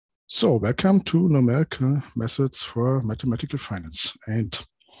So, welcome to Numerical Methods for Mathematical Finance. And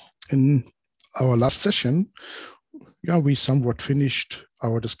in our last session, we somewhat finished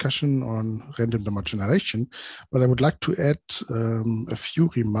our discussion on random number generation, but I would like to add a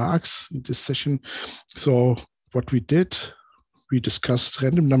few remarks in this session. So, what we did, we discussed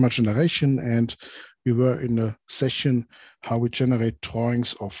random number generation, and we were in a session how we generate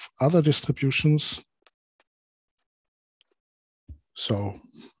drawings of other distributions. So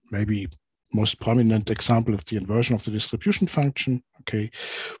maybe most prominent example is the inversion of the distribution function. Okay,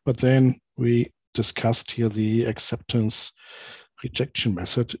 but then we discussed here the acceptance-rejection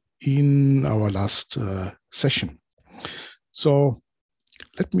method in our last session. So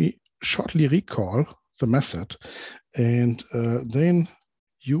let me shortly recall the method and then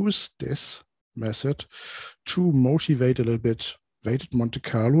use this method to motivate a little bit weighted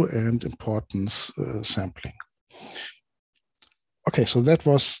Monte-Carlo and importance sampling. Okay, so that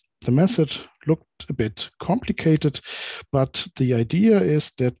was the method. Looked a bit complicated, but the idea is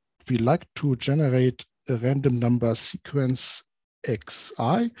that we like to generate a random number sequence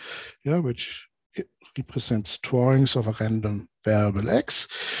xi, which represents drawings of a random variable x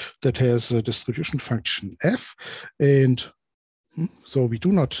that has a distribution function f. And so we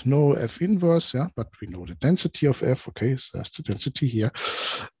do not know f inverse, but we know the density of f. Okay, so that's the density here.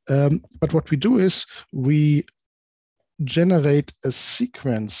 But what we do is we generate a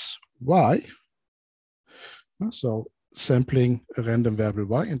sequence y, so sampling a random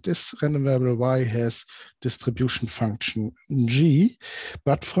variable y, and this random variable y has distribution function g,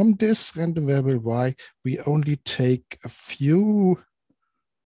 but from this random variable y, we only take a few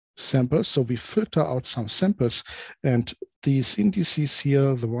samples, so we filter out some samples, and these indices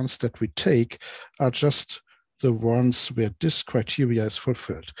here, the ones that we take, are just the ones where this criteria is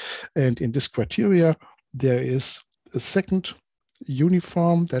fulfilled. And in this criteria, there is a second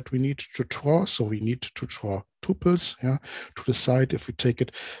uniform that we need to draw. So we need to draw tuples to decide if we take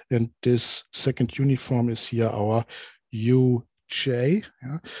it. And this second uniform is here our uj,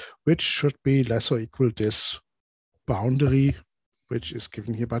 which should be less or equal this boundary, which is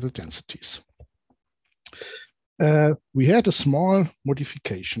given here by the densities. We had a small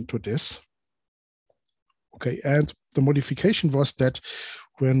modification to this. Okay, and the modification was that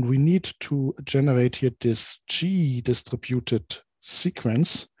when we need to generate here this G distributed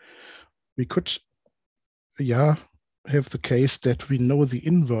sequence, we could have the case that we know the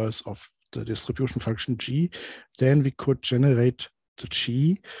inverse of the distribution function G. Then we could generate the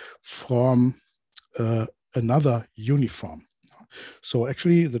G from another uniform. So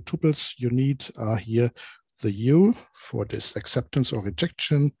actually the tuples you need are here the U for this acceptance or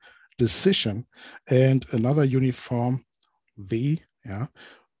rejection decision and another uniform V,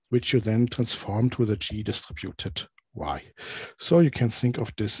 which you then transform to the G distributed Y. So you can think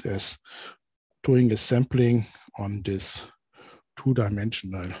of this as doing a sampling on this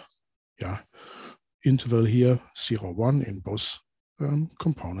two-dimensional interval here, 0, 1 in both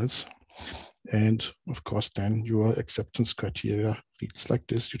components. And of course, then your acceptance criteria reads like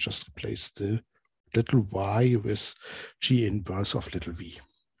this. You just replace the little y with G inverse of little v.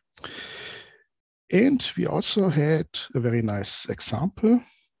 And we also had a very nice example.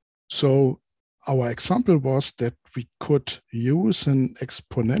 So our example was that we could use an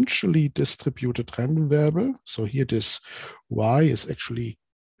exponentially distributed random variable. So here this y is actually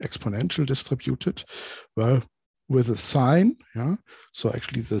exponential distributed, well, with a sign. So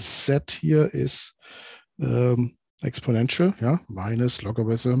actually the z here is exponential, minus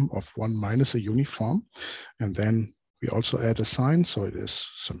logarithm of 1 minus a uniform. And then we also add a sign, so it is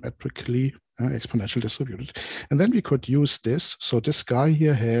symmetrically exponential distributed. And then we could use this. So this guy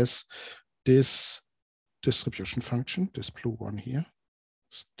here has this distribution function, this blue one here.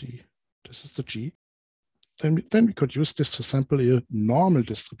 This is the G. Then we could use this to sample a normal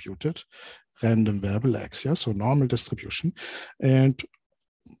distributed random variable x, so normal distribution. And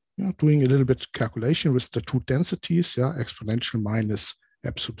doing a little bit calculation with the two densities, exponential minus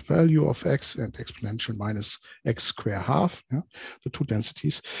absolute value of x and exponential minus x squared half, the two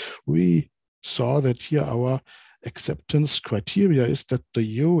densities, we saw that here our acceptance criteria is that the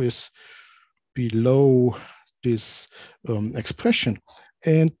u is below this expression.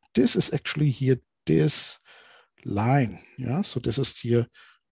 And this is actually here this line. So this is here,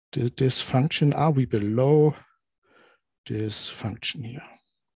 this function, are we below this function here?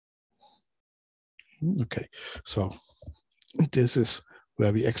 Okay, so this is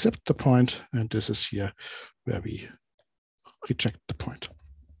where we accept the point, and this is here where we reject the point.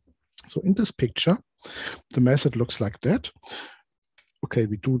 So in this picture, the method looks like that. Okay,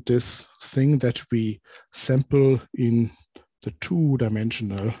 we do this thing that we sample in the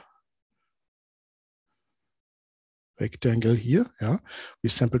two-dimensional rectangle here. Yeah, we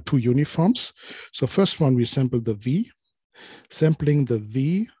sample two uniforms. So first one, we sample the V. Sampling the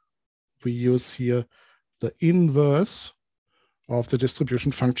V, we use here the inverse of the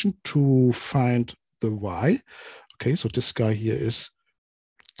distribution function to find the Y. Okay, so this guy here is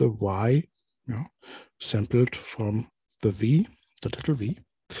the Y, sampled from the V, the little V.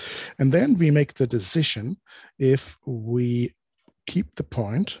 And then we make the decision if we keep the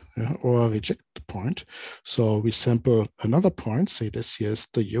point or reject the point. So we sample another point, say this here is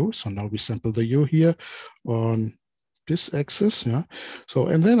the U. So now we sample the U here on this axis. Yeah. So,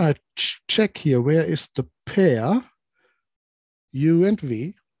 and then I check here, where is the pair U and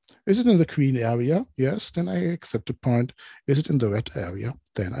V? Is it in the green area? Yes, then I accept the point. Is it in the red area?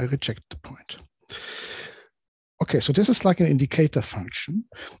 Then I reject the point. Okay, so this is like an indicator function.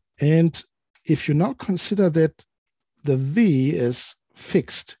 And if you now consider that the V is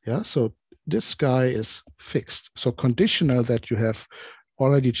fixed, yeah, so this guy is fixed, so conditional that you have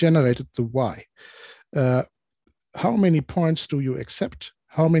already generated the Y. How many points do you accept?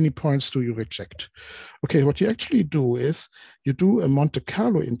 How many points do you reject? Okay, what you actually do is you do a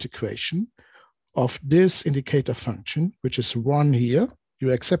Monte-Carlo integration of this indicator function, which is 1 here.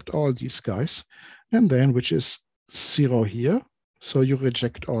 You accept all these guys, and then which is 0 here. So you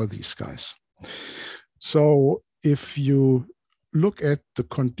reject all these guys. So if you look at the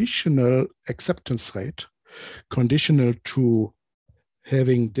conditional acceptance rate, conditional to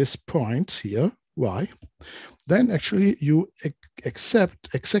having this point here, Y, then actually you accept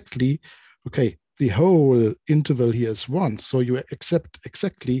exactly, okay, the whole interval here is 1. So you accept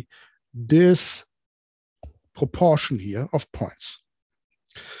exactly this proportion here of points.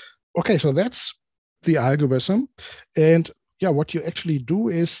 Okay, so that's the algorithm. And yeah, what you actually do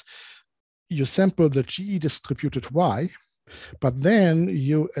is you sample the G distributed Y, but then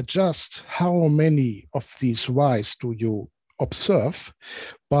you adjust how many of these Y's do you observe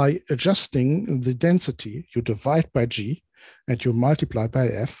by adjusting the density. You divide by G and you multiply by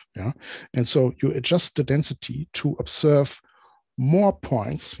F. Yeah, and so you adjust the density to observe more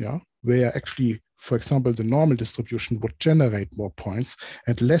points. Yeah, where actually, for example, the normal distribution would generate more points,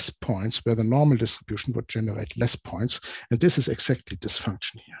 and less points where the normal distribution would generate less points. And this is exactly this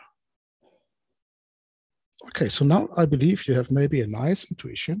function here. Okay, so now I believe you have maybe a nice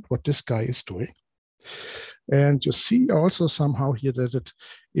intuition what this guy is doing. And you see also somehow here that it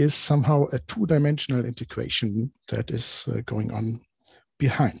is somehow a two-dimensional integration that is going on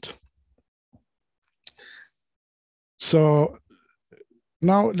behind. So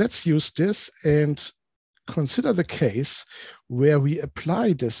now let's use this and consider the case where we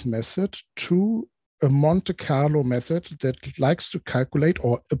apply this method to a Monte-Carlo method that likes to calculate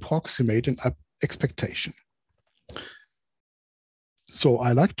or approximate an expectation. So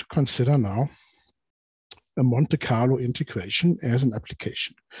I like to consider now a Monte-Carlo integration as an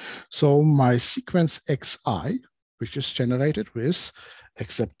application. So my sequence xi, which is generated with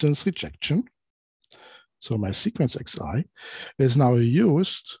acceptance-rejection, so my sequence xi is now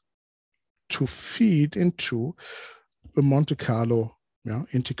used to feed into a Monte-Carlo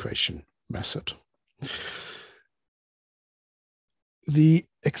integration method. The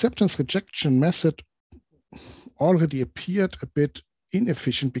acceptance-rejection method already appeared a bit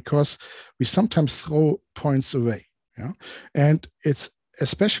inefficient because we sometimes throw points away. Yeah? And it's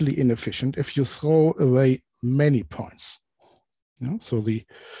especially inefficient if you throw away many points. Yeah? So the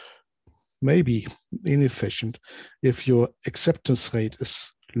maybe inefficient if your acceptance rate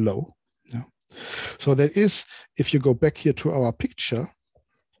is low. Yeah? So that is, if you go back here to our picture,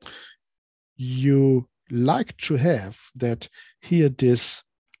 you like to have that here this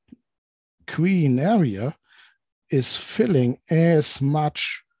green area is filling as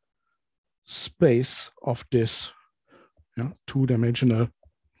much space of this two-dimensional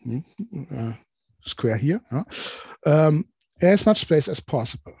square here, as much space as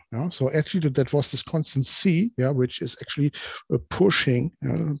possible. So actually that was this constant C, which is actually pushing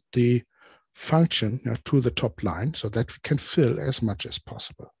the function to the top line so that we can fill as much as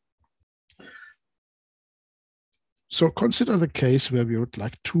possible. So consider the case where we would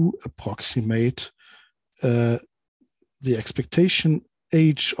like to approximate the expectation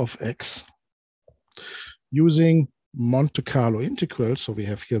h of x using Monte-Carlo integral. So we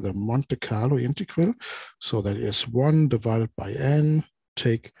have here the Monte-Carlo integral. So that is 1 divided by n,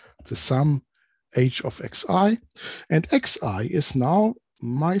 take the sum h of xi. And xi is now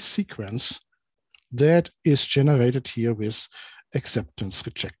my sequence that is generated here with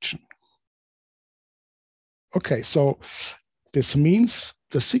acceptance-rejection. Okay, so this means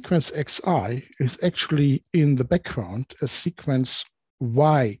the sequence xi is actually in the background a sequence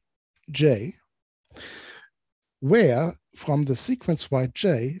yj where from the sequence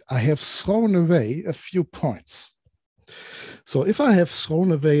yj, I have thrown away a few points. So if I have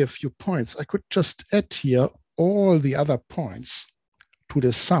thrown away a few points, I could just add here all the other points to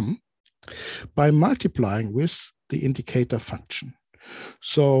the sum by multiplying with the indicator function.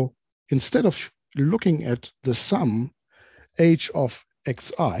 So instead of looking at the sum h of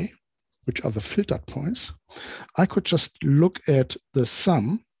xi, which are the filtered points, I could just look at the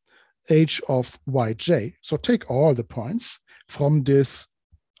sum h of yj. So take all the points from this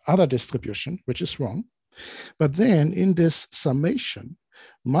other distribution, which is wrong, but then in this summation,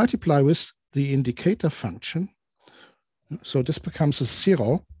 multiply with the indicator function. So this becomes a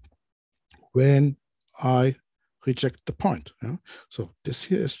 0 when I reject the point. Yeah? So this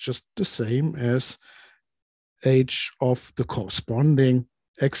here is just the same as h of the corresponding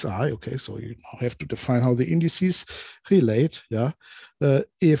xi. Okay, so you now have to define how the indices relate. Yeah,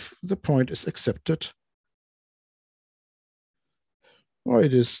 if the point is accepted or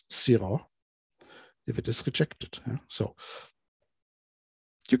it is 0 if it is rejected. Yeah? So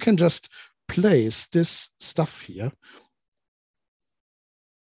you can just place this stuff here.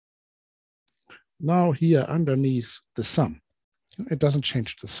 Now here underneath the sum, it doesn't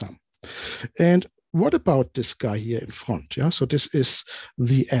change the sum. And what about this guy here in front? Yeah, so this is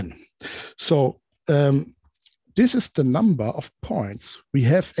the n. So this is the number of points we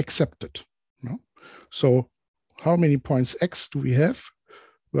have accepted. No? So how many points x do we have?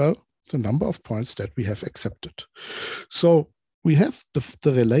 Well, the number of points that we have accepted. So we have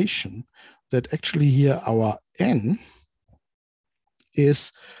the relation that actually here our n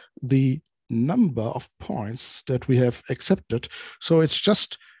is the number of points that we have accepted. So it's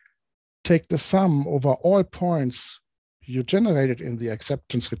just take the sum over all points you generated in the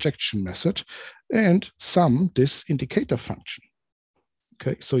acceptance-rejection method and sum this indicator function.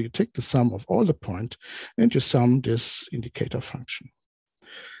 Okay, so you take the sum of all the points and you sum this indicator function.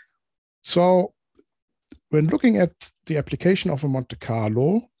 So when looking at the application of a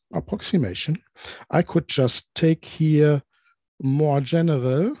Monte-Carlo approximation, I could just take here more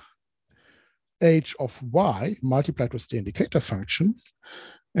general h of y multiplied with the indicator function,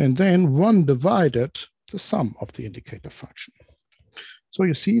 and then 1 divided the sum of the indicator function. So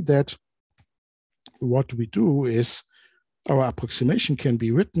you see that what we do is our approximation can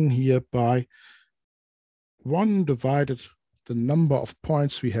be written here by 1 divided the number of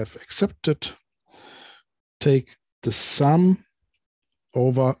points we have accepted, take the sum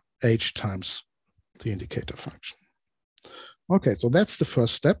over h times the indicator function. Okay, so that's the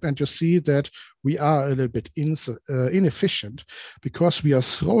first step, and you see that we are a little bit inefficient because we are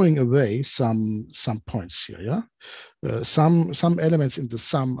throwing away some points here. Yeah, some elements in the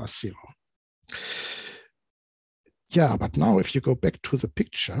sum are 0. Yeah, but now if you go back to the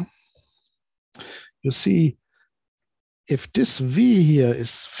picture, you see if this v here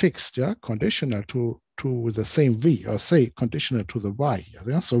is fixed, yeah, conditional to the same v, or say conditional to the y here.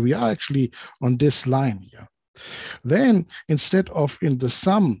 Yeah? So we are actually on this line here. Then instead of in the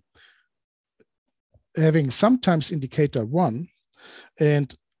sum having sometimes indicator 1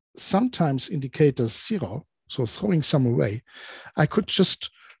 and sometimes indicator 0, so throwing some away, I could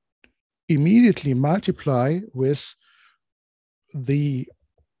just immediately multiply with the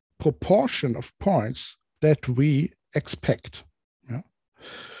proportion of points that we expect. Yeah?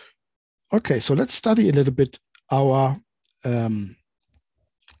 Okay, so let's study a little bit our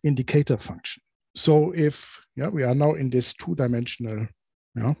indicator function. So if we are now in this 2-dimensional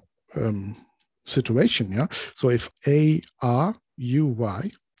situation, so if a r u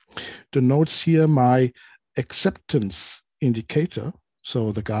y denotes here my acceptance indicator,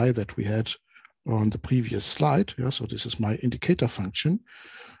 so the guy that we had on the previous slide, so this is my indicator function,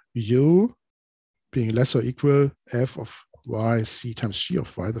 u being less or equal f of y c times g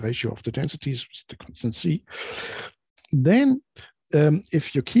of y, the ratio of the densities with the constant c, then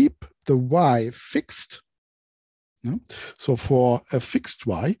if you keep the y fixed, so for a fixed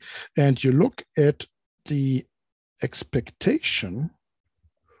y, and you look at the expectation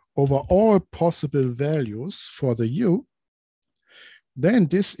over all possible values for the u, then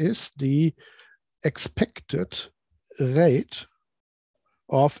this is the expected rate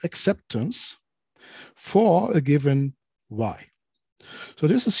of acceptance for a given y. So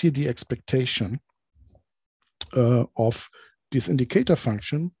this is here the expectation of this indicator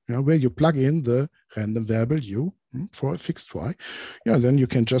function, where you plug in the random variable u for a fixed y. Then you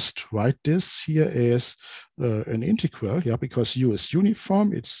can just write this here as an integral, because u is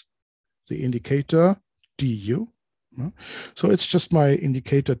uniform. It's the indicator du. So it's just my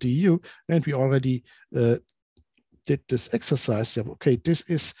indicator du, and we already did this exercise, yeah, okay, this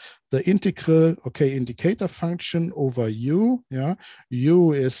is the integral, okay, indicator function over u, yeah,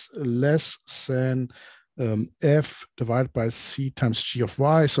 u is less than f divided by c times g of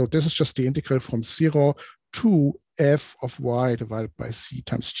y. So this is just the integral from 0 to f of y divided by c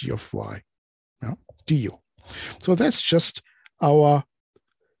times g of y, yeah, du. So that's just our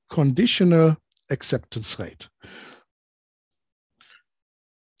conditional acceptance rate.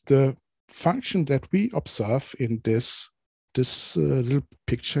 The function that we observe in this little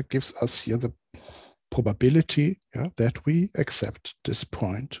picture gives us here the probability, yeah, that we accept this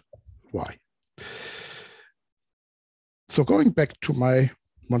point y. So going back to my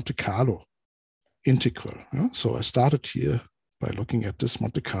Monte-Carlo integral. Yeah? So I started here by looking at this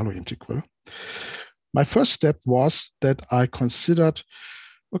Monte-Carlo integral. My first step was that I considered,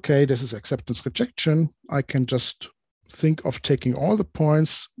 okay, this is acceptance rejection. I can just think of taking all the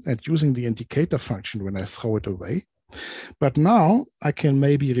points and using the indicator function when I throw it away. But now I can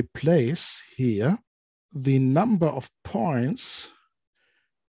maybe replace here the number of points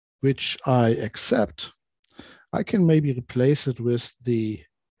which I accept. I can maybe replace it with the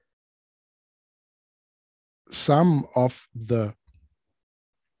sum of the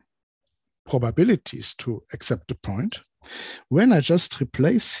probabilities to accept a point. When I just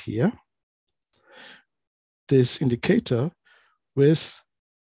replace here this indicator with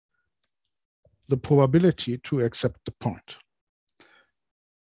the probability to accept the point.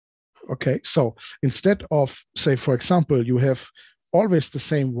 Okay, so instead of, say, for example, you have always the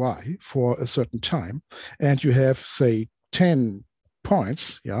same y for a certain time, and you have, say, 10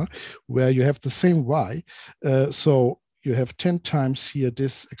 points, yeah, where you have the same y. So you have 10 times here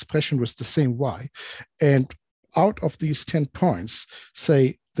this expression with the same y. And out of these 10 points,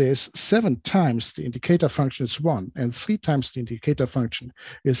 say there's 7 times the indicator function is 1 and 3 times the indicator function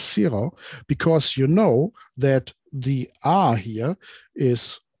is 0, because you know that the r here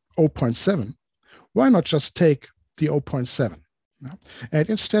is 0.7. Why not just take the 0.7? And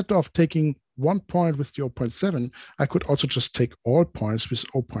instead of taking 1 point with the 0.7, I could also just take all points with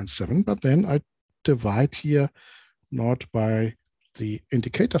 0.7, but then I divide here not by the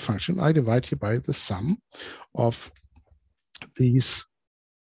indicator function, I divide here by the sum of these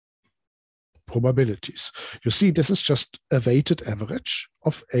probabilities. You see, this is just a weighted average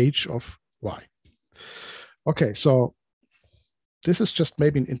of h of y. Okay, so this is just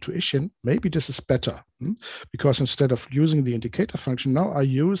maybe an intuition. Maybe this is better, because instead of using the indicator function, now I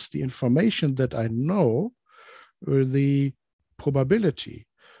use the information that I know, the probability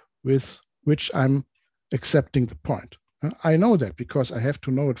with which I'm accepting the point. I know that because I have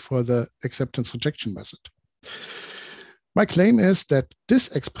to know it for the acceptance-rejection method. My claim is that this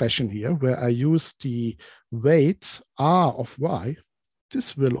expression here, where I use the weight r of y,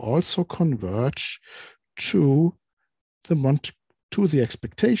 this will also converge to the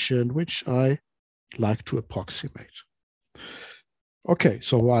expectation which I like to approximate. Okay,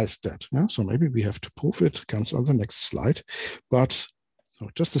 so why is that? Yeah, so maybe we have to prove it. Comes on the next slide. But so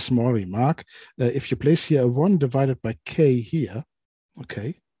just a small remark. If you place here a 1 divided by k here,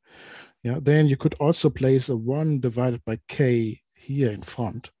 okay, yeah, then you could also place a 1 divided by k here in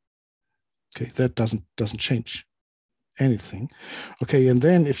front. Okay, that doesn't change anything. Okay, and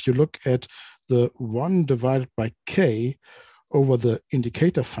then if you look at the 1 divided by k over the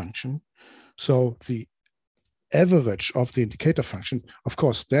indicator function, so the average of the indicator function, of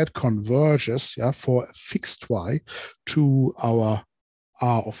course, that converges, yeah, for a fixed y to our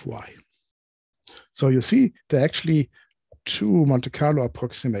r of y. So you see, there are actually 2 Monte-Carlo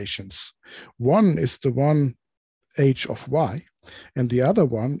approximations. One is the one h of y, and the other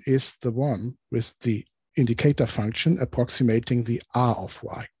one is the one with the indicator function approximating the r of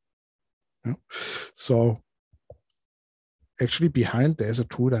y. Yeah. So actually behind there's a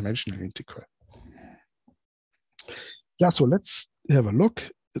 2-dimensional integral. Yeah, so let's have a look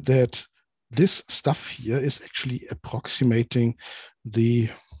that this stuff here is actually approximating the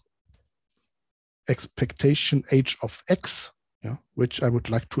expectation h of x, yeah, which I would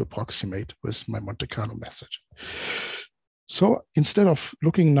like to approximate with my Monte-Carlo method. So instead of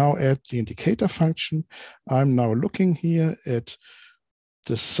looking now at the indicator function, I'm now looking here at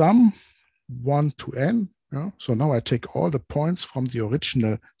the sum 1 to n. Yeah? So now I take all the points from the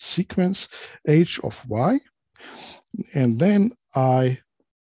original sequence h of y, and then I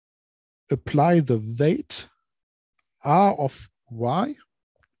apply the weight r of y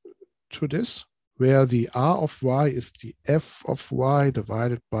to this, where the r of y is the f of y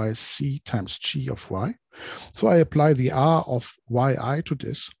divided by c times g of y. So I apply the r of yi to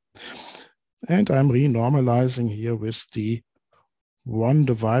this, and I'm renormalizing here with the 1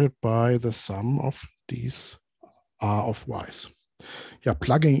 divided by the sum of these R of y's. Yeah,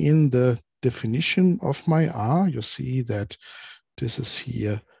 plugging in the definition of my R, you see that this is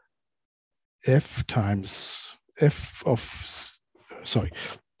here f times f of, sorry,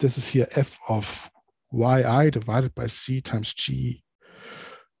 this is here f of yi divided by c times g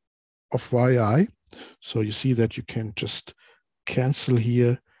of yi. So you see that you can just cancel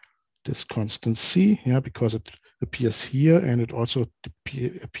here this constant c, yeah, because it appears here and it also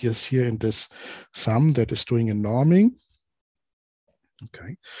appears here in this sum that is doing a norming.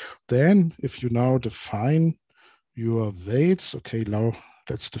 Okay, then if you now define your weights, okay, now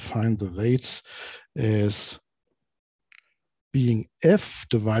let's define the weights as being f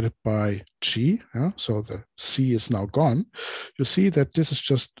divided by g, yeah? So the c is now gone. You see that this is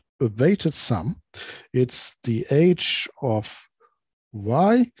just a weighted sum. It's the h of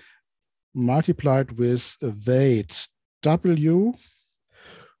y multiplied with a weight w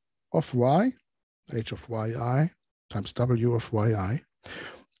of y, h of yi times w of yi,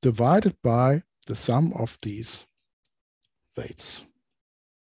 divided by the sum of these weights.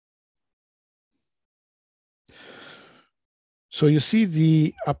 So you see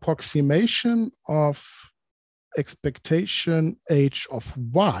the approximation of expectation h of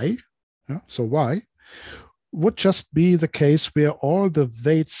y, yeah, so y, would just be the case where all the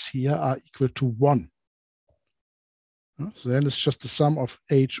weights here are equal to 1. So then it's just the sum of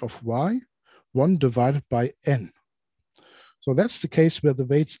h of y, 1 divided by n. So that's the case where the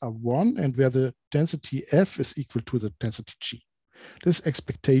weights are 1 and where the density f is equal to the density g. This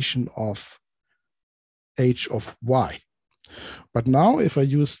expectation of h of y. But now if I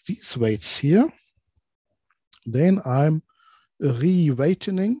use these weights here, then I'm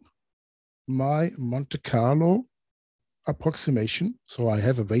re-weighting my Monte-Carlo approximation. So I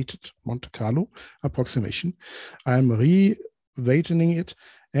have a weighted Monte-Carlo approximation. I'm re-weighting it,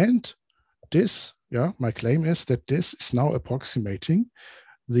 and this, yeah, my claim is that this is now approximating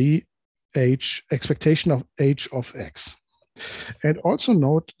the expectation of h of x. And also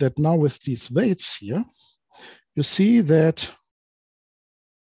note that now with these weights here, you see that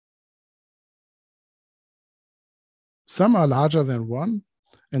some are larger than 1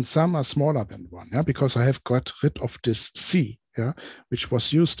 and some are smaller than 1, yeah, because I have got rid of this c, yeah, which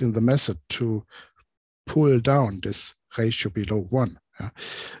was used in the method to pull down this ratio below 1.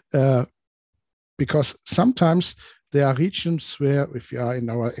 Yeah. Because sometimes there are regions where, if you are in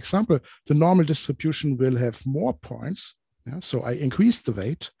our example, the normal distribution will have more points. Yeah, so I increase the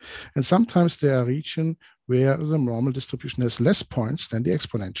weight. And sometimes there are regions where the normal distribution has less points than the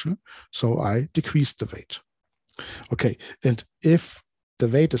exponential. So I decrease the weight. Okay, and if the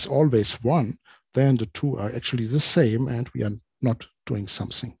weight is always 1, then the two are actually the same and we are not doing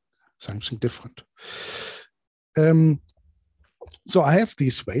something different. So I have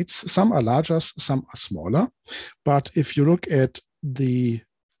these weights. Some are larger, some are smaller. But if you look at the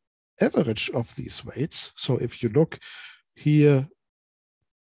average of these weights, so if you look here,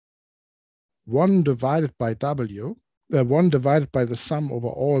 1 divided by w, 1 divided by the sum over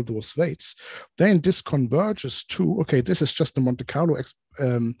all those weights, then this converges to, okay, this is just the Monte-Carlo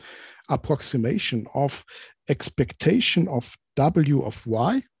approximation of expectation of w of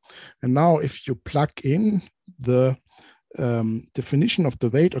y. And now if you plug in the definition of the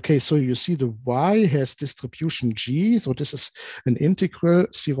weight, okay, so you see the y has distribution g, so this is an integral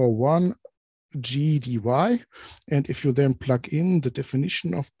 0,1 g dy, and if you then plug in the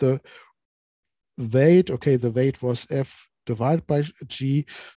definition of the weight, okay, the weight was f divided by g,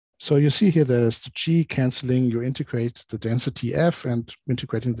 so you see here there's the g canceling, you integrate the density f, and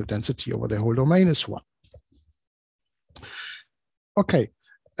integrating the density over the whole domain is 1. Okay.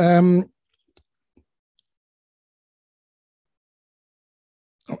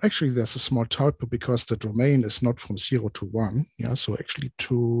 Actually, there's a small typo because the domain is not from 0 to 1. Yeah, so actually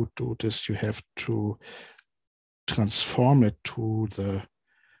to do this, you have to transform it to the,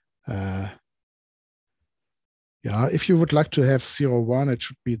 yeah, if you would like to have 0, 1, it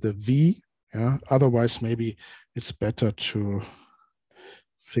should be the v. Yeah, otherwise maybe it's better to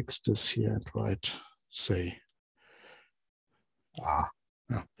fix this here and write, say, yeah,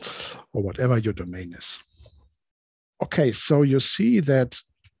 or whatever your domain is. Okay, so you see that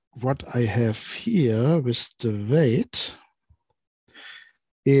what I have here with the weight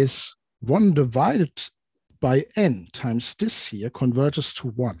is 1 divided by n times this here converges to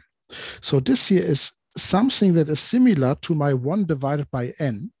 1. So this here is something that is similar to my 1 divided by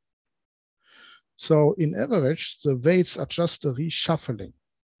n. So in average, the weights are just a reshuffling.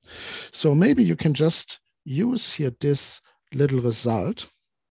 So maybe you can just use here this little result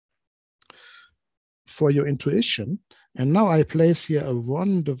for your intuition. And now I place here a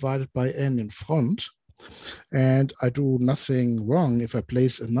 1 divided by n in front. And I do nothing wrong if I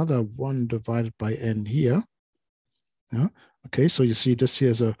place another 1 divided by n here. Yeah. Okay, so you see this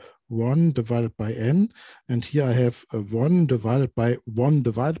here is a 1 divided by n, and here I have a 1 divided by 1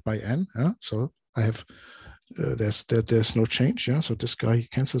 divided by n. Yeah? So I have there's no change. Yeah, so this guy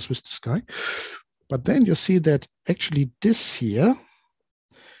cancels with this guy. But then you see that actually this here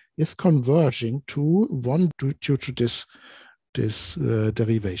is converging to 1 due to this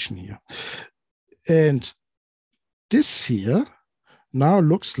derivation here. And this here now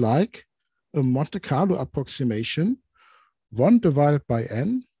looks like a Monte-Carlo approximation, 1 divided by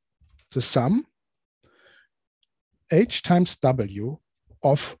n, the sum h times w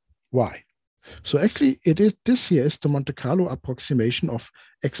of y. So actually this here is the Monte-Carlo approximation of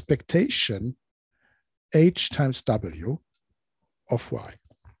expectation h times w of y.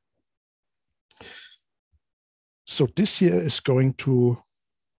 So this here is going to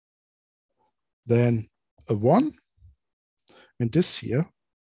then a 1, and this here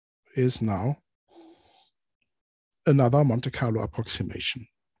is now another Monte-Carlo approximation.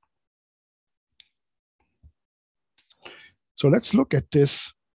 So let's look at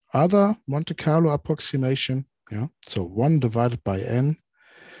this other Monte-Carlo approximation. Yeah, so 1 divided by n,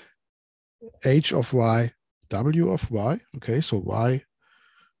 h of y, w of y. Okay, so y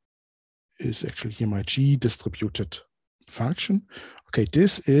is actually here my g distributed function. Okay,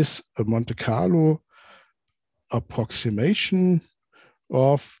 this is a Monte-Carlo approximation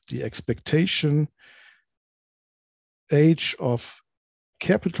of the expectation h of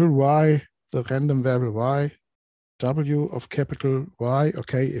capital Y, the random variable y, w of capital Y.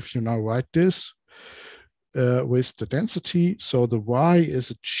 Okay, if you now write this with the density, so the y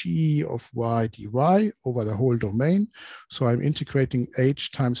is a g of y dy over the whole domain. So I'm integrating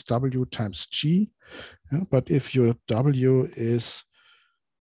h times w times g. Yeah, but if your w is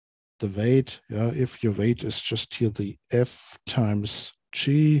the weight, yeah, if your weight is just here the f times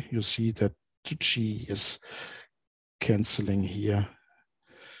g, you see that the g is canceling here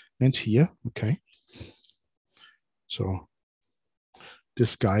and here. Okay, so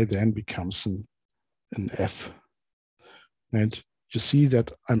this guy then becomes an f, and you see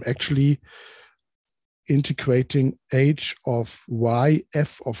that I'm actually integrating h of y,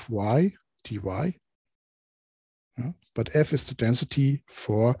 f of y dy. Yeah, but f is the density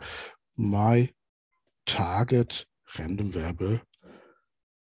for my target random variable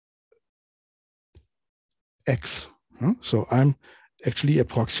x. So I'm actually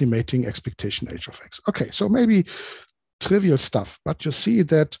approximating expectation h of x. Okay, so maybe trivial stuff, but you see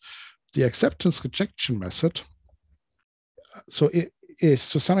that the acceptance-rejection method, so it is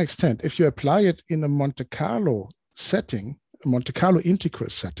to some extent, if you apply it in a Monte-Carlo setting, a Monte-Carlo integral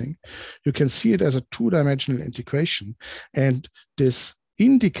setting, you can see it as a two-dimensional integration. And this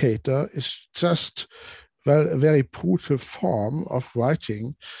indicator is just, well, a very brutal form of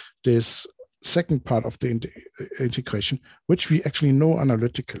writing this second part of the integration, which we actually know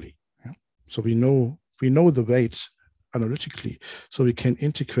analytically. Yeah? So we know the weight analytically, so we can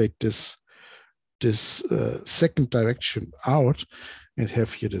integrate this second direction out and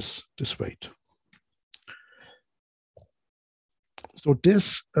have here this weight. So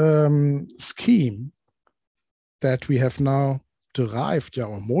this scheme that we have now derived,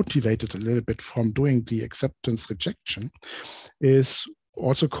 or motivated a little bit from doing the acceptance rejection, is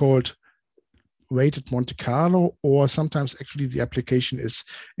also called weighted Monte-Carlo, or sometimes actually the application is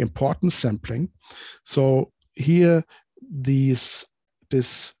importance sampling. So here this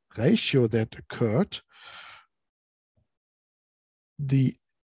ratio that occurred, the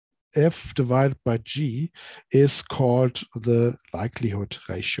f divided by g, is called the likelihood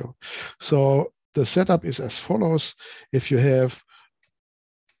ratio. So the setup is as follows. If you have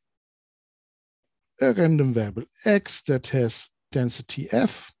a random variable x that has density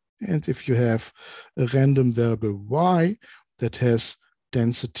f, and if you have a random variable y that has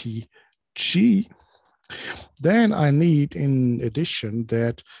density g, then I need, in addition,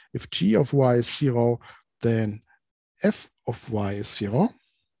 that if g of y is 0, then f of y is 0.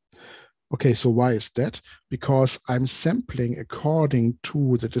 Okay, so why is that? Because I'm sampling according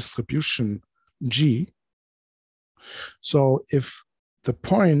to the distribution g. So if the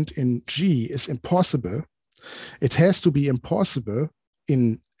point in g is impossible, it has to be impossible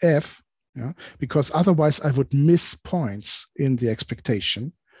in f, yeah, because otherwise I would miss points in the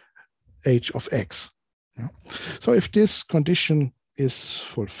expectation h of x. Yeah. So if this condition is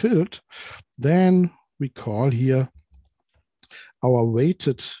fulfilled, then we call here our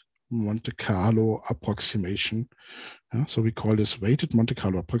weighted Monte-Carlo approximation. Yeah, so we call this weighted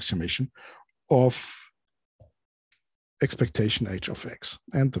Monte-Carlo approximation of expectation h of x,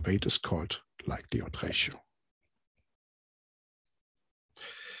 and the weight is called like the odd ratio.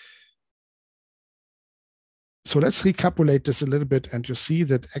 So let's recapitulate this a little bit, and you see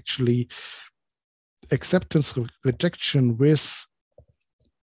that actually acceptance rejection with,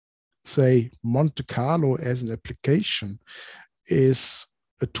 say, Monte-Carlo as an application is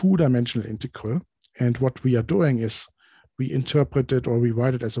a two-dimensional integral. And what we are doing is we interpret it or we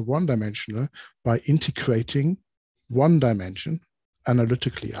write it as a one-dimensional by integrating one dimension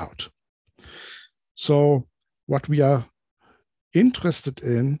analytically out. So what we are interested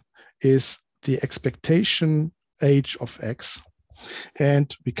in is the expectation h of x,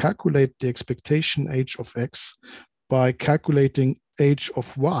 and we calculate the expectation h of x by calculating h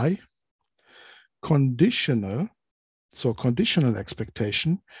of y conditional, so conditional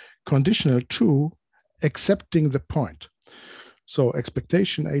expectation, conditional to accepting the point. So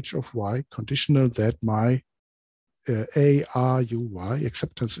expectation h of y conditional that my ARUY,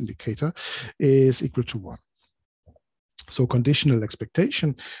 acceptance indicator, is equal to 1. So conditional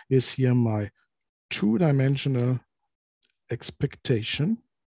expectation is here my two-dimensional expectation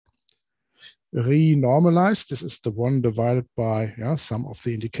renormalized. This is the one divided by some of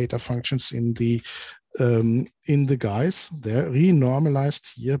the indicator functions in the guys. They're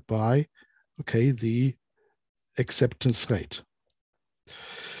renormalized here by the acceptance rate.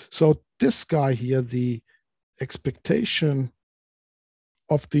 So this guy here, the expectation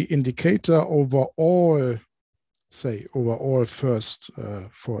of the indicator over all, say over all first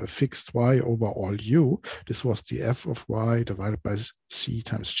for a fixed y over all u, this was the f of y divided by c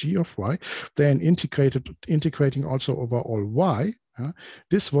times g of y, then integrating also over all y,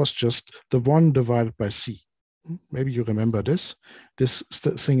 this was just the 1 divided by c. Maybe you remember this. This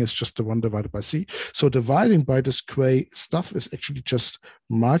thing is just the 1 divided by c. So dividing by this gray stuff is actually just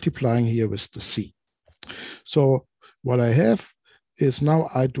multiplying here with the c. So what I have is now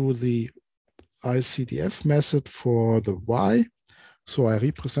I do the ICDF method for the y. So I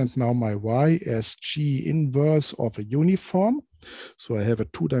represent now my y as G inverse of a uniform. So I have a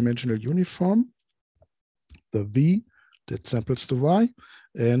two-dimensional uniform, the V that samples the y,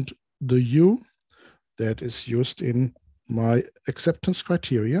 and the U that is used in my acceptance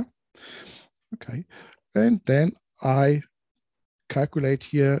criteria. Okay, and then I calculate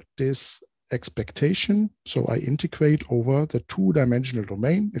here this expectation. So I integrate over the two-dimensional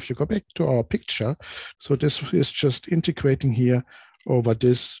domain. If you go back to our picture, so this is just integrating here over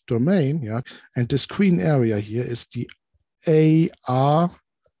this domain, and this green area here is the AR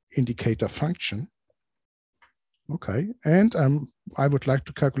indicator function. Okay, and I would like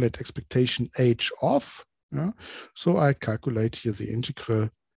to calculate expectation h of, so I calculate here the integral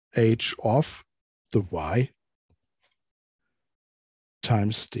h of the y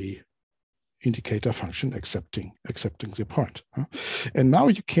times the indicator function accepting the point. And now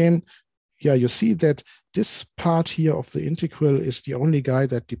you can, you see that this part here of the integral is the only guy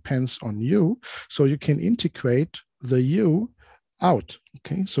that depends on u. So you can integrate the u out.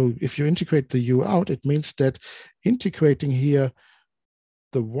 Okay, so if you integrate the u out, it means that integrating here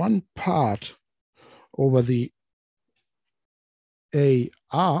the one part over the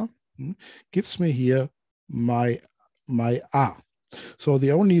AR gives me here my R. So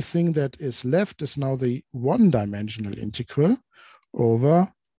the only thing that is left is now the one-dimensional integral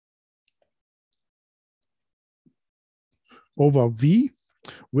over V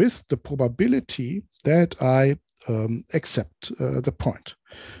with the probability that I accept the point.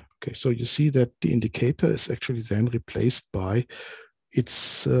 Okay, so you see that the indicator is actually then replaced by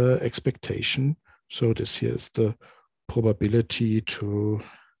its expectation. So this here is the probability to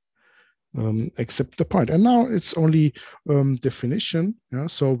accept the point. And now it's only definition.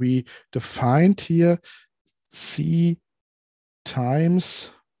 So we defined here C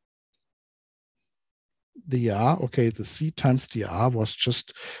times the R. Okay, the C times the R was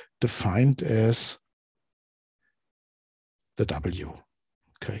just defined as the W.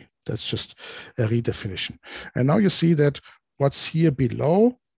 Okay, that's just a redefinition. And now you see that what's here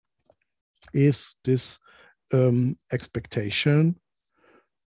below is this expectation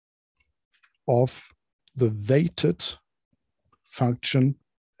of the weighted function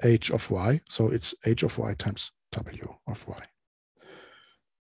h of y. So it's h of y times w of y.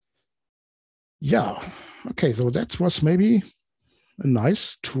 Yeah, okay, so that was maybe a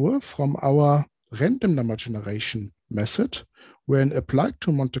nice tour from our random number generation method. When applied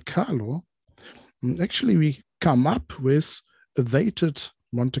to Monte-Carlo, actually we come up with a weighted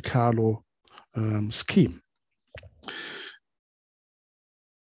Monte-Carlo scheme.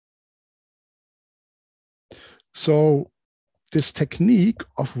 So this technique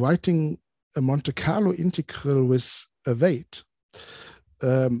of writing a Monte-Carlo integral with a weight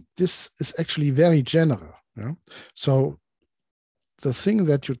this is actually very general. Yeah? So the thing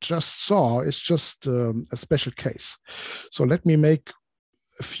that you just saw is just a special case. So let me make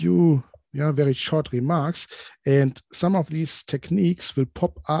a few very short remarks, and some of these techniques will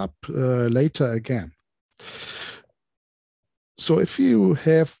pop up later again. So if you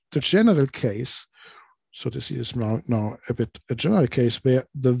have the general case, so this is now a bit a general case where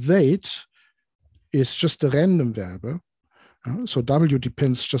the weight is just a random variable, so W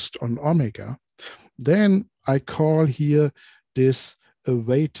depends just on omega, then I call here this a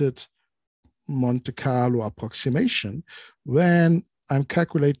weighted Monte-Carlo approximation when I'm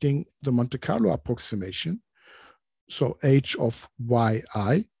calculating the Monte-Carlo approximation, so h of yi,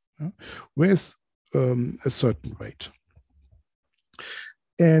 with a certain weight.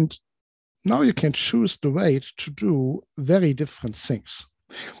 And now you can choose the weight to do very different things.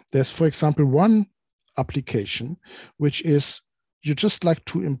 There's, for example, one application, which is you just like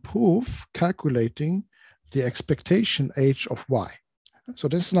to improve calculating the expectation h of y. So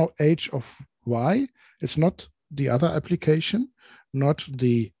this is now h of y. It's not the other application, not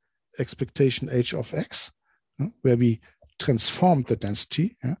the expectation h of x, where we transformed the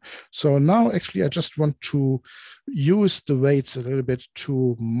density. So now actually I just want to use the weights a little bit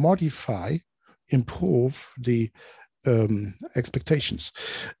to modify, improve the expectations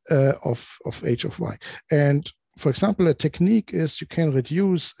of h of y. And for example, a technique is you can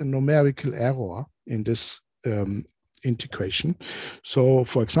reduce a numerical error in this integration. So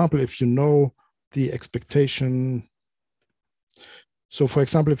for example, if you know the expectation, so for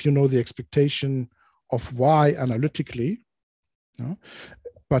example, if you know the expectation of y analytically,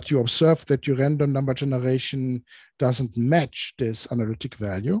 but you observe that your random number generation doesn't match this analytic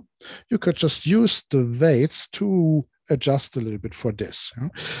value, you could just use the weights to adjust a little bit for this.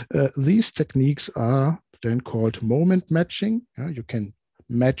 These techniques are then called moment matching. You can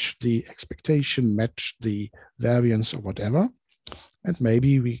match the expectation, match the variance or whatever. And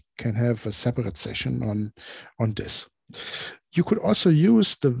maybe we can have a separate session on this. You could also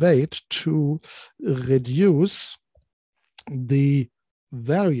use the weight to reduce the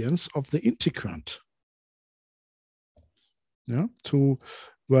variance of the integrand, to,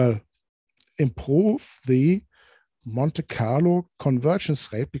 well, improve the Monte-Carlo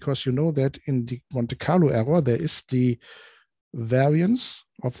convergence rate, because you know that in the Monte-Carlo error, there is the variance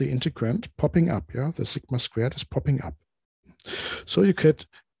of the integrand popping up, the sigma squared is popping up. So you could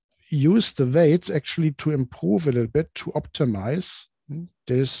use the weights actually to improve a little bit, to optimize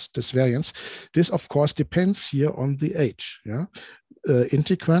this variance. This, of course, depends here on the h.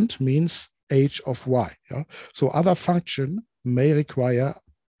 Integrand means h of y. So other function may require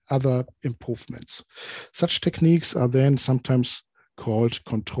other improvements. Such techniques are then sometimes called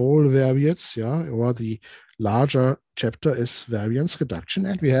control variates, or the larger chapter is variance reduction,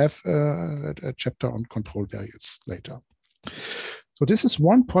 and we have a chapter on control variates later. So this is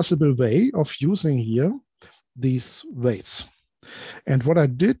one possible way of using here these weights. And what I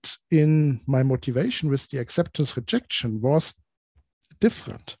did in my motivation with the acceptance rejection was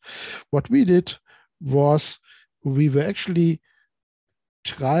different. What we did was we were actually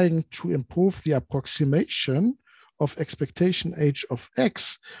trying to improve the approximation of expectation h of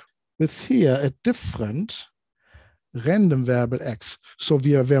x with here a different random variable x. So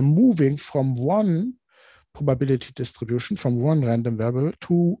we are moving from one probability distribution, from one random variable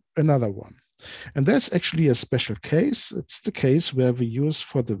to another one. And that's actually a special case. It's the case where we use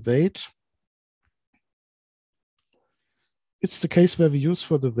for the weight. It's the case where we use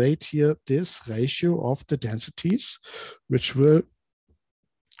for the weight here this ratio of the densities, which will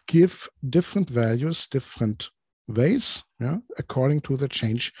give different values, different weights, according to the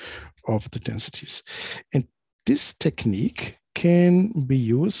change of the densities. And this technique can be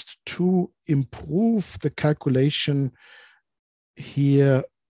used to improve the calculation here,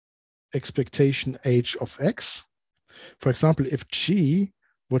 expectation h of x. For example, if g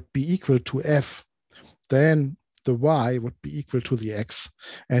would be equal to f, then the y would be equal to the x,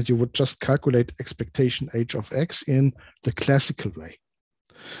 and you would just calculate expectation h of x in the classical way.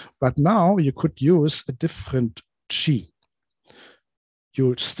 But now you could use a different g.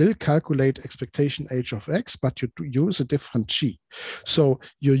 You still calculate expectation h of x, but you use a different g. So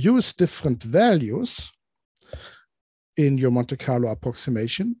you use different values in your Monte-Carlo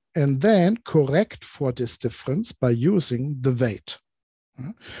approximation and then correct for this difference by using the weight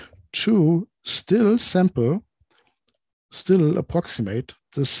to still approximate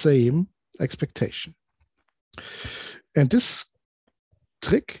the same expectation. And this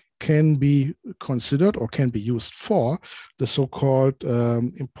trick can be considered or can be used for the so-called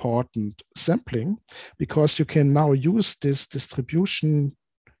important sampling, because you can now use this distribution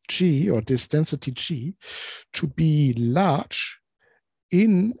G or this density G to be large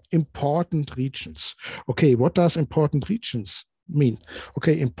in important regions. Okay, what does important regions mean?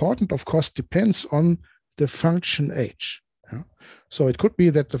 Okay, important, of course, depends on the function h. Yeah? So it could be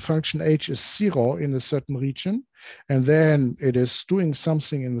that the function h is 0 in a certain region, and then it is doing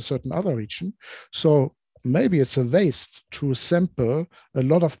something in a certain other region. So maybe it's a waste to sample a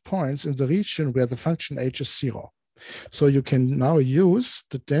lot of points in the region where the function h is 0. So you can now use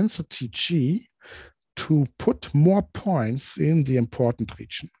the density G to put more points in the important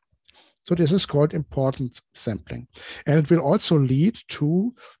region. So this is called important sampling. And it will also lead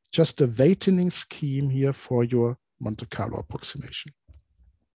to just a weighting scheme here for your Monte-Carlo approximation.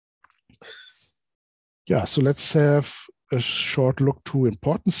 Yeah, so let's have a short look to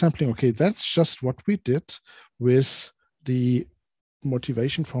important sampling. Okay, that's just what we did with the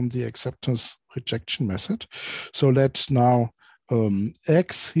motivation from the acceptance-rejection method. So let's now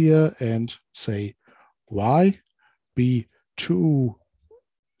X here and say Y be two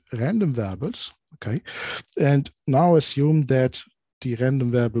random variables, okay? And now assume that the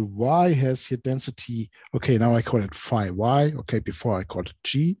random variable Y has here density, okay, now I call it phi Y, okay, before I called it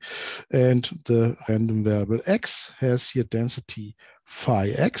G. And the random variable X has here density phi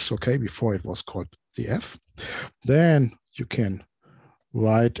X, okay, before it was called the F. Then you can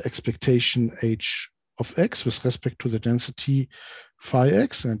write expectation H of X with respect to the density phi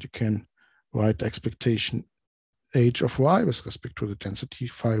X, and you can write expectation H of Y with respect to the density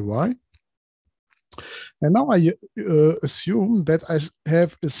phi Y. And now I assume that I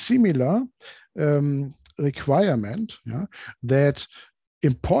have a similar requirement, yeah, that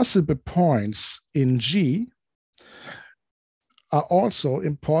impossible points in G are also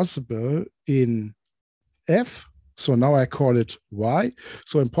impossible in F. So now I call it Y.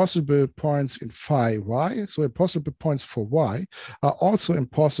 So impossible points in phi Y. So impossible points for Y are also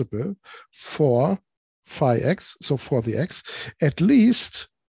impossible for phi X, so for the X, at least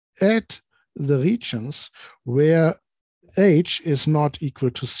at the regions where H is not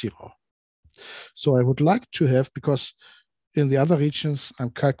equal to 0. So I would like to have, because in the other regions, I'm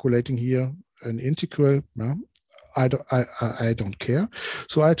calculating here an integral. No? I don't care.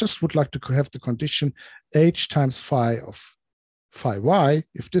 So I just would like to have the condition H times phi of phi Y.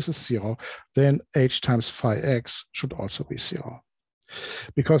 If this is 0, then H times phi X should also be 0.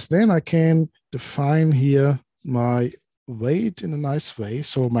 Because then I can define here my weight in a nice way.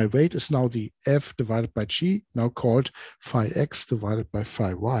 So my weight is now the F divided by G, now called phi X divided by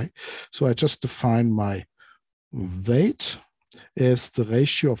phi Y. So I just define my weight as the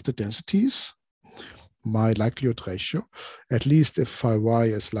ratio of the densities, my likelihood ratio, at least if phi Y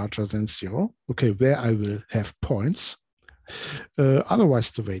is larger than 0, okay, where I will have points.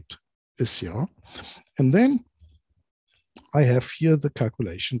 Otherwise, the weight is 0. And then I have here the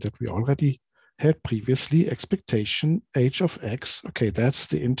calculation that we already had previously, expectation H of X. Okay, that's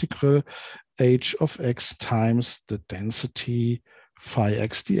the integral H of X times the density phi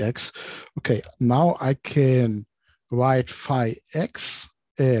X dx. Okay, now I can write phi X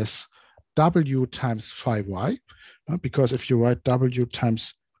as W times phi Y, because if you write W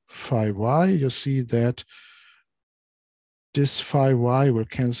times phi Y, you see that this phi Y will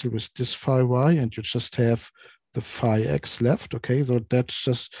cancel with this phi Y, and you just have the phi X left. Okay, so that's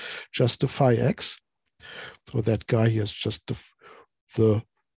just the phi X. So that guy here is just the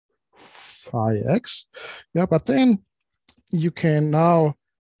phi X. Yeah, but then you can now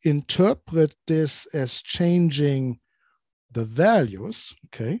interpret this as changing the values.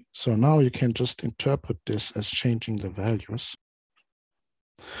 Okay, so now you can just interpret this as changing the values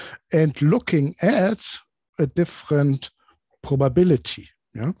and looking at a different probability.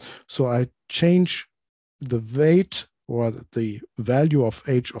 Yeah, so I change the weight or the value of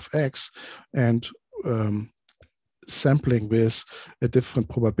H of X and sampling with a different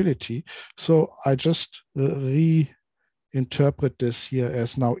probability. So I just reinterpret this here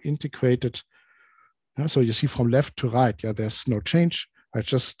as now integrated. So you see from left to right, yeah, there's no change. I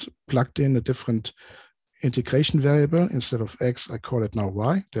just plugged in a different integration variable. Instead of X, I call it now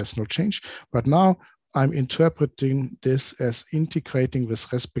Y. There's no change. But now I'm interpreting this as integrating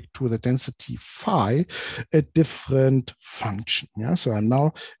with respect to the density phi a different function. Yeah, so I'm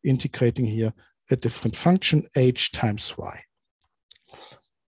now integrating here a different function, H times Y.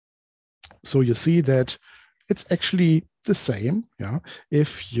 So you see that it's actually the same. Yeah,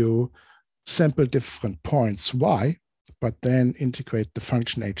 if you sample different points Y, but then integrate the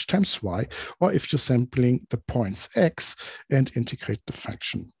function H times Y, or if you're sampling the points X and integrate the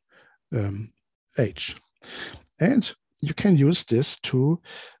function age. And you can use this to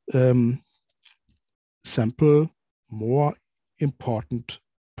sample more important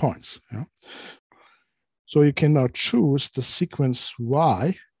points. Yeah? So you can now choose the sequence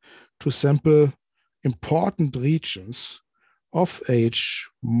Y to sample important regions of age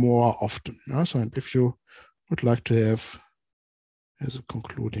more often. Yeah? So and if you would like to have, as a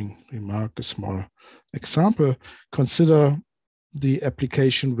concluding remark, a small example, consider the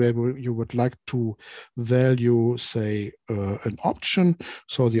application where you would like to value, say, an option.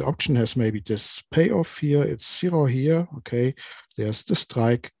 So the option has maybe this payoff here, it's 0 here, okay, there's the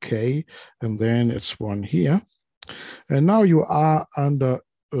strike K, and then it's 1 here. And now you are under,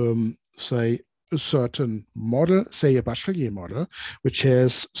 say, a certain model, say a Bachelier model, which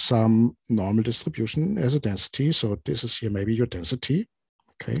has some normal distribution as a density. So this is here maybe your density,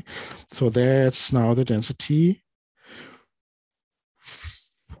 okay. So that's now the density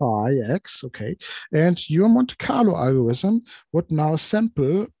phi x, okay. And your Monte-Carlo algorithm would now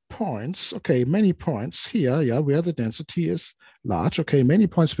sample points, okay, many points here, yeah, where the density is large, okay, many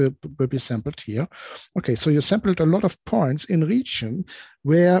points will be sampled here. Okay, so you sampled a lot of points in region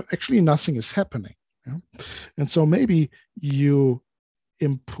where actually nothing is happening. Yeah? And so maybe you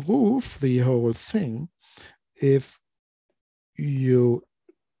improve the whole thing if you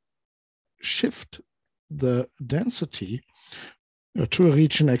shift the density to a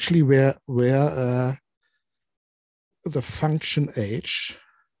region actually where the function h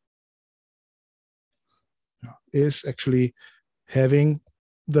is actually having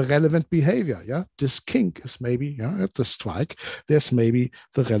the relevant behavior. Yeah, this kink is maybe, yeah, at the strike, there's maybe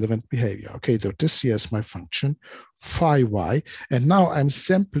the relevant behavior. Okay, so this here is my function phi y, and now I'm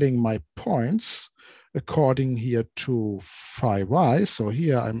sampling my points according here to phi y. So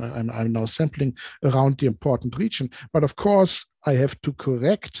here I'm now sampling around the important region, but of course I have to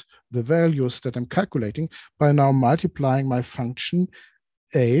correct the values that I'm calculating by now multiplying my function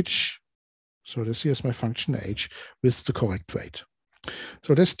h. So this here is my function h with the correct weight.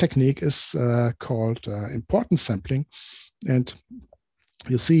 So this technique is called importance sampling, and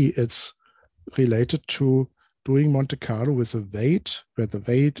you see it's related to doing Monte Carlo with a weight, where the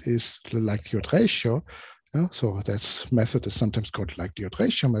weight is the likelihood ratio. Yeah? So that method is sometimes called likelihood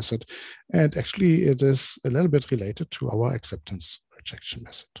ratio method, and actually it is a little bit related to our acceptance-rejection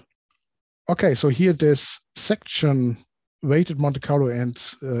method. Okay, so here this section, weighted Monte Carlo and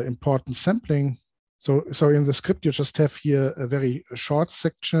importance sampling. So in the script, you just have here a very short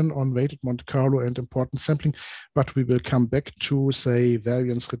section on weighted Monte Carlo and importance sampling, but we will come back to, say,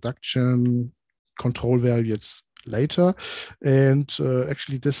 variance reduction, control values later. And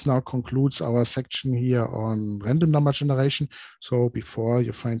actually, this now concludes our section here on random number generation. So before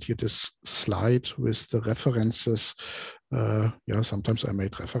you find here this slide with the references, yeah, sometimes I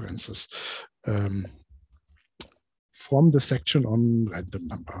made references from the section on random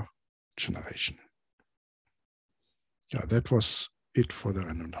number generation. Yeah, that was it for the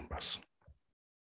random numbers.